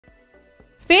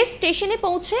Space স্টেশনে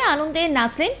পৌঁছে আনন্দে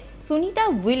নাচলেন সুনিতা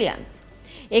উইলিয়ামস।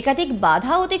 একাধিক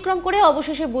বাধা অতিক্রম করে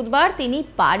অবশেষে বুধবার তিনি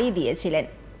পাড়ি দিয়েছিলেন।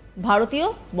 ভারতীয়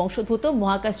বংশোদ্ভূত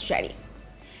মহাকাশচারী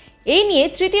এই নিয়ে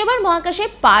তৃতীয়বার মহাকাশে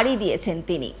পাড়ি দিয়েছেন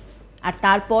তিনি। আর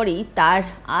তারপরই তার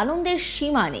আনন্দের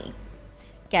সীমা নেই।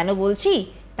 কেন বলছি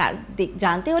তার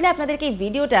জানতে হলে আপনাদেরকে এই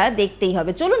ভিডিওটা দেখতেই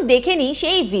হবে। চলুন দেখে নিই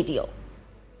সেই video.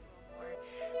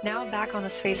 Now back on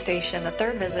the space station, the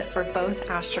third visit for both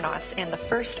astronauts and the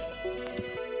first.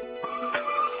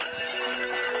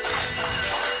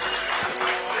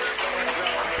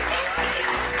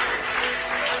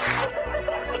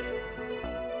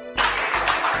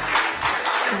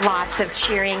 Lots of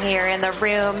cheering here in the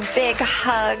room, big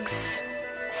hugs.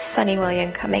 Sunny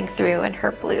William coming through in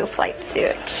her blue flight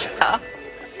suit.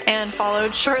 And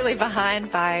followed shortly behind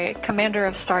by Commander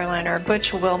of Starliner Butch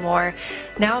Wilmore.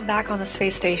 Now back on the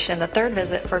space station, the third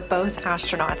visit for both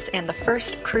astronauts and the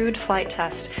first crewed flight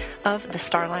test of the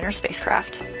Starliner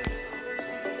spacecraft.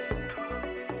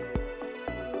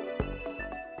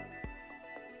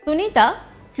 Sunita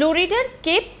ফ্লোরিডার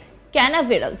Cape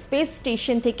Canaveral space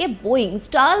station থেকে Boeing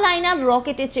Starliner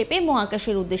রকেটে চেপে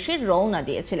মহাকাশের উদ্দেশ্যে রওনা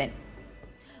দিয়েছিলেন।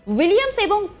 Williams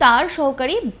এবং তার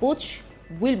সহকারী বুচ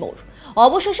উইলমোর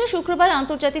অবশেষে শুক্রবার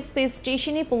আন্তর্জাতিক স্পেস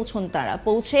স্টেশনে পৌঁছন তারা।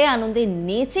 পৌঁছে আনন্দে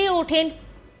নেচে ওঠেন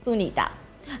সুনিতা।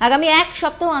 আগামী এক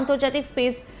সপ্তাহ আন্তর্জাতিক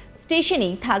স্পেস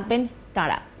স্টেশনেই থাকবেন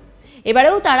তারা।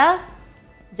 এবারেও তারা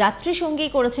যাত্রী সঙ্গী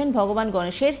করেছেন ভগবান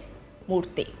গণেশের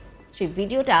মূর্তি। সেই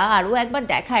ভিডিওটা আরও একবার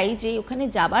দেখাই যে ওখানে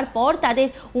যাবার পর তাদের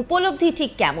উপলব্ধি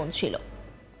ঠিক কেমন ছিল।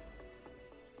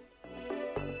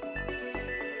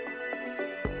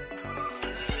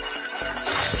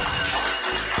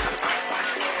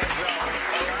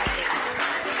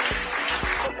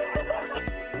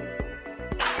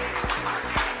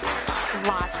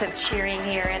 Lots of cheering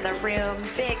here in the room,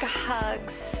 big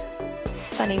hugs.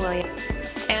 Sunny William.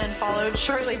 And followed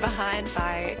shortly behind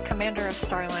by Commander of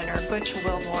Starliner Butch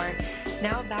Wilmore.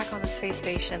 Now back on the space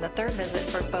station, the third visit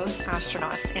for both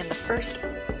astronauts and the first.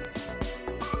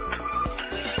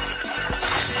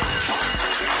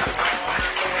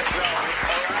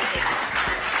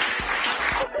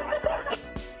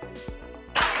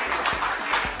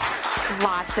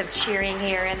 Lots of cheering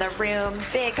here in the room,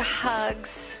 big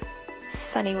hugs.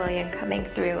 Sunny William coming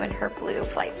through in her blue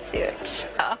flight suit.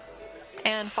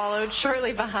 And followed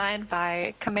shortly behind by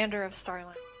Commander of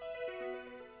Starliner.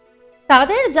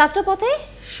 তাদের যাত্রাপথে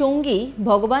সঙ্গী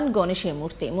ভগবান গণেশের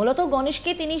মূর্তি। মূলত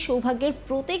গণেশকে তিনি সৌভাগ্যের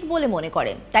প্রতীক বলে মনে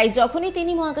করেন, তাই যখনই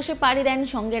তিনি মহাকাশে পাড়ি দেন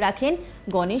সঙ্গে রাখেন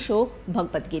গণেশ ও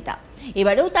ভগবদ্গীতা।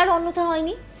 এবারেও তার অন্যথা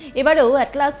হয়নি। এবারেও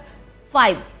অ্যাটলাস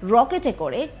 5 রকেটে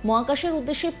করে মহাকাশের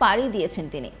উদ্দেশ্যে পাড়ি দিয়েছেন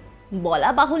তিনি। বলা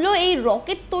বাহুল্য এই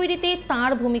রকেট তৈরিতে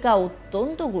তার ভূমিকা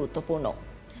অত্যন্ত গুরুত্বপূর্ণ।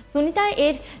 সুনিতা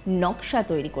এর নকশা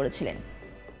তৈরি করেছিলেন।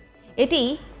 এটি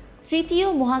তৃতীয়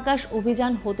মহাকাশ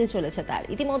অভিযান হতে চলেছে তার।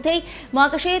 ইতিমধ্যেই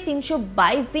মহাকাশে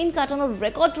 322 দিন কাটানোর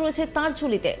রেকর্ড রয়েছে তার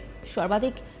ঝুলিতে।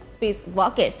 সর্বাধিক স্পেস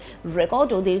ওয়াকের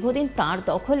রেকর্ডও দীর্ঘদিন তার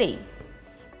দখলেই।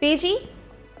 পেজি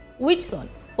উইটসন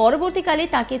পরবর্তীকালে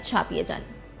তাকে ছাপিয়ে যান।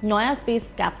 নয়া স্পেস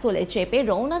ক্যাপসুলে চেপে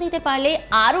রওনা দিতে পারলে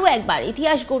আরও একবার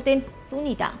ইতিহাস গড়তেন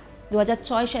সুনিতা।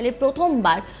 2006 সালের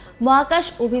প্রথমবার মহাকাশ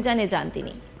অভিযানে যান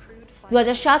তিনি।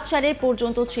 2007 সালের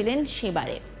পর্যন্ত ছিলেন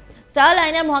সেবারে।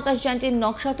 স্টারলাইনার মহাকাশযানটির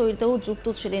নকশা তৈরিতেও যুক্ত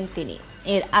ছিলেন তিনি।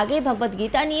 এর আগে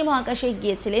ভগবদ্গীতা নিয়ে মহাকাশে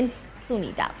গিয়েছিলেন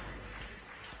Sunita.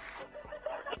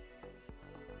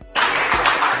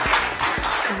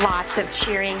 Lots of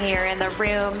cheering here in the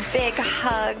room, big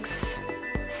hugs.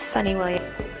 Sunny William.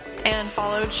 And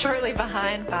followed shortly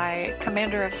behind by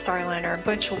Commander of Starliner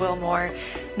Butch Wilmore.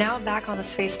 Now back on the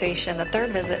space station, the third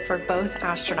visit for both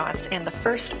astronauts and the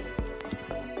first.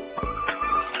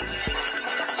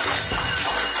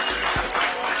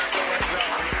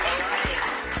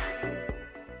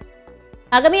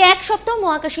 আগামী এক সপ্তাহ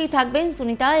মহাকাশেই থাকবেন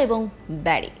সুনিতা এবং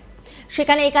Barry.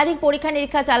 সেখানে একাধিক পরীক্ষা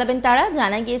নিরীক্ষা চালাবেন তারা।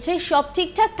 জানা গিয়েছে সব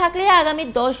ঠিকঠাক থাকলে আগামী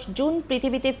 10 জুন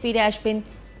পৃথিবীতে ফিরে আসবেন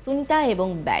সুনিতা এবং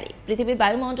ব্যারি। পৃথিবীর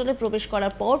বায়ুমণ্ডলে প্রবেশ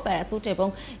করার পর প্যারাসুট এবং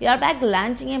এয়ারব্যাগ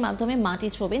ল্যান্ডিংয়ের মাধ্যমে মাটি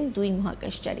ছোঁবেন দুই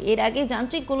মহাকাশচারী। এর আগে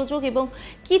যান্ত্রিক গোলযোগ এবং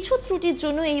কিছু ত্রুটির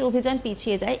জন্য এই অভিযান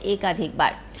পিছিয়ে যায়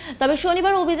একাধিকবার। তবে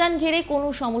শনিবার অভিযান ঘিরে কোনো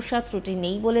সমস্যা ত্রুটি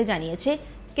নেই বলে জানিয়েছে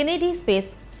Kennedy space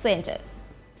centre.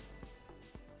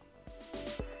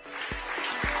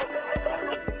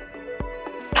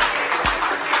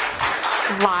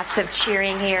 Lots of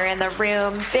cheering here in the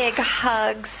room, big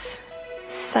hugs.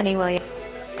 Sunny William.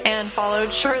 And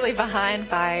followed shortly behind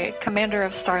by Commander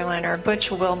of Starliner Butch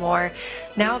Wilmore.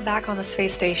 Now back on the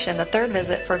space station, the third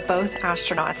visit for both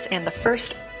astronauts and the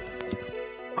first.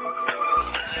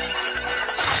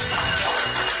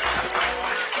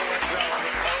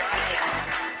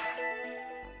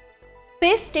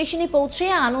 Space স্টেশনে পৌঁছে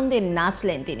আনন্দে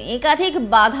নাচলেন তিনি। একাধিক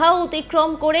বাধা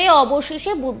অতিক্রম করে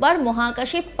অবশেষে বুধবার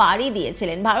মহাকাশে পাড়ি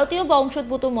দিয়েছিলেন ভারতীয়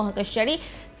বংশোদ্ভূত মহাকাশচারী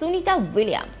সুনিতা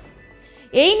উইলিয়ামস।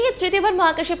 এই নিয়ে তৃতীয়বার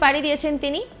মহাকাশে পাড়ি দিয়েছেন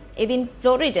তিনি। এদিন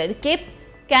ফ্লোরিডার কেপ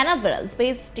ক্যানাভারাল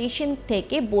স্পেস স্টেশন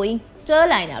থেকে বোয়িং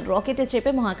স্টারলাইনার রকেটে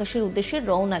চেপে মহাকাশের উদ্দেশ্যে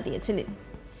রওনা দিয়েছিলেন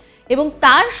এবং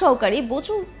তার সহকারী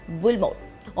বচু উইলম।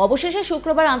 অবশেষে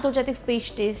শুক্রবার আন্তর্জাতিক স্পেস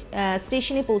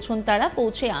স্টেশনে পৌঁছন তারা।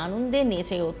 পৌঁছে আনন্দে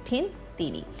নেচে ওঠেন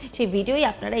তিনি। সেই ভিডিওই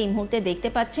আপনারা এই মুহূর্তে দেখতে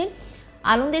পাচ্ছেন।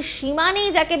 আনন্দের সীমা নেই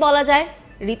যাকে বলা যায়,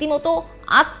 রীতিমতো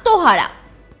আত্মহারা।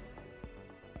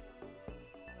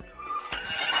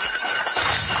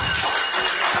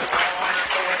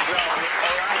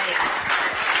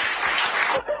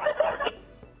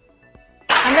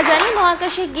 আমরা জানি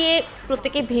মহাকাশে গিয়ে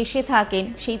প্রত্যেকে ভেসে থাকেন,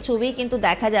 সেই ছবি কিন্তু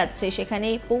দেখা যাচ্ছে। সেখানে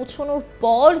পৌঁছানোর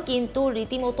পর কিন্তু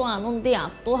রীতিমতো আনন্দে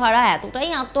আত্মহারা, এতটাই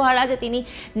আত্মহারা যে তিনি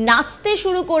নাচতে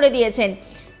শুরু করে দিয়েছেন।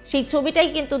 সেই ছবিটাই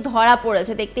কিন্তু ধরা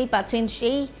পড়েছে, দেখতেই পাচ্ছেন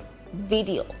সেই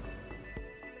ভিডিও।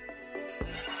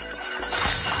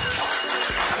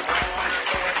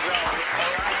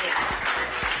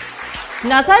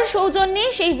 নাসার সৌজন্যে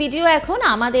সেই ভিডিও এখন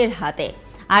আমাদের হাতে,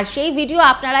 আর সেই ভিডিও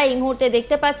আপনারা এই মুহূর্তে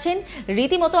দেখতে পাচ্ছেন।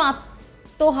 রীতিমতো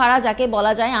আত্মহারা যাকে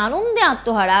বলা যায়, আনন্দে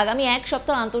আত্মহারা। আগামী এক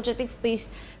সপ্তাহ আন্তর্জাতিক স্পেস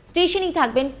স্টেশনেই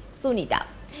থাকবেন সুনিতা।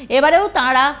 এবারেও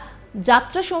তারা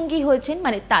যাত্রা সঙ্গী হয়েছেন,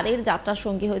 মানে তাদের যাত্রা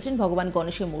সঙ্গী হয়েছেন ভগবান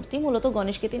গণেশের মূর্তি। মূলত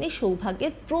গণেশকে তিনি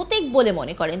সৌভাগ্যের প্রতীক বলে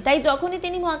মনে করেন, তাই যখনই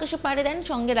তিনি মহাকাশে পাড়ি দেন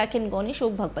সঙ্গে রাখেন গণেশ ও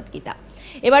ভগবদ্গীতা।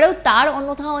 এবারেও তার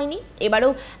অন্যথা হয়নি।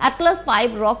 এবারেও অ্যাটলাস 5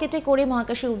 রকেটে করে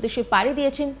মহাকাশের উদ্দেশ্যে পাড়ি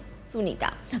দিয়েছেন সুনিতা।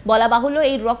 বলা বাহুল্য,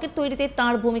 এই রকেট তৈরিতে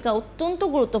তার ভূমিকা অত্যন্ত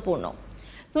গুরুত্বপূর্ণ।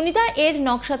 সুনিতা এর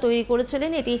নকশা তৈরি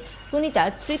করেছিলেন। এটি সুনিতার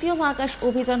তৃতীয় মহাকাশ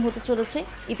অভিযান হতে চলেছে।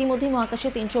 ইতিমধ্যে মহাকাশে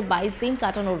 322 দিন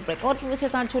কাটানোর রেকর্ড রয়েছে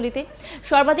তার ঝুলিতে।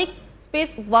 সর্বাধিক স্পেস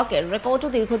ওয়াকের রেকর্ডও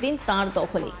দীর্ঘদিন তার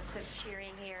দখলে।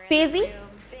 পেজি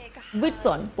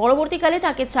উইটসন পরবর্তীকালে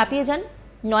তাকে ছাপিয়ে যান।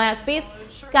 নয়া স্পেস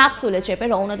ক্যাপসুলে চেপে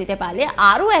রওনা দিতে পারলে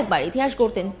আরও একবার ইতিহাস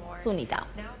গড়তেন সুনিতা।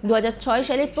 2006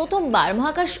 সালে প্রথমবার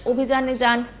মহাকাশ অভিযানে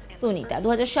যান সুনিতা।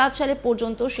 2007 সালে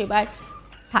পর্যন্ত সেবার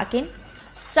থাকেন।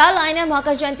 স্টারলাইনার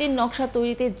মহাকাশযানটির নকশা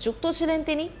তৈরিতে যুক্ত ছিলেন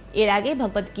তিনি। এর আগে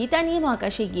ভগবদ্গীতা নিয়ে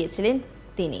মহাকাশে গিয়েছিলেন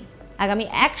তিনি। আগামী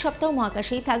এক সপ্তাহ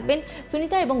মহাকাশেই থাকবেন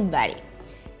সুনিতা এবং ব্যারি।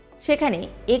 সেখানে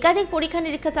একাধিক পরীক্ষা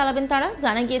নিরীক্ষা চালাবেন তারা।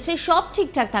 জানা গিয়েছে সব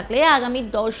ঠিকঠাক থাকলে আগামী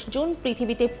 10 জুন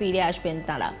পৃথিবীতে ফিরে আসবেন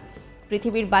তারা।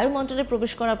 পৃথিবীর বায়ুমণ্ডলে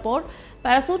প্রবেশ করার পর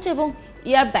প্যারাসুট এবং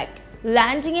এয়ারব্যাগ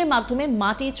ল্যান্ডিংয়ের মাধ্যমে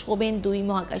মাটি ছোঁবেন দুই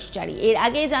মহাকাশচারী। এর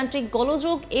আগে যান্ত্রিক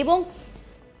গোলযোগ এবং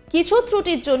কিছু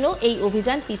ত্রুটির জন্য এই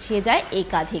অভিযান পিছিয়ে যায়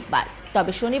একাধিকবার।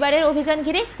 তবে শনিবারের অভিযান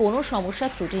ঘিরে কোনো সমস্যা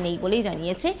ত্রুটি নেই বলেই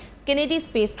জানিয়েছে কেনেডি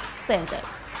স্পেস সেন্টার।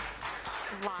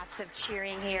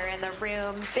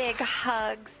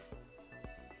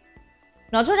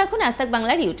 নজর রাখুন আজ তাক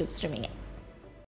বাংলার ইউটিউব স্ট্রিমিংয়ে।